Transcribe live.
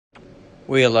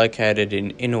We are located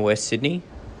in inner West Sydney.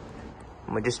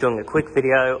 And we're just doing a quick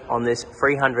video on this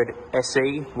 300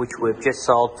 SE, which we've just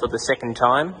sold for the second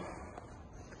time.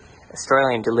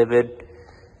 Australian delivered,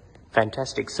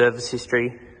 fantastic service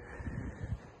history.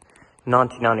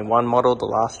 1991 model, the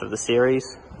last of the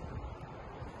series.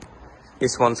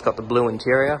 This one's got the blue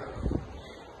interior.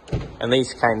 And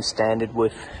these came standard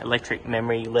with electric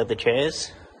memory leather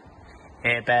chairs,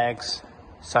 airbags,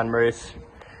 sunroof.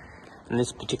 And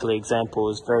this particular example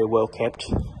is very well kept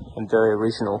and very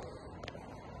original.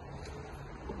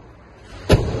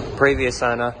 Previous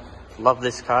owner loved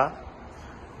this car,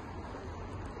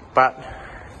 but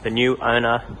the new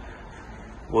owner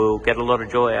will get a lot of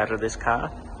joy out of this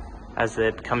car as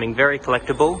they're becoming very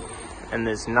collectible, and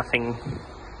there's nothing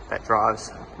that drives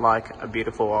like a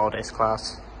beautiful old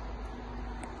S-Class.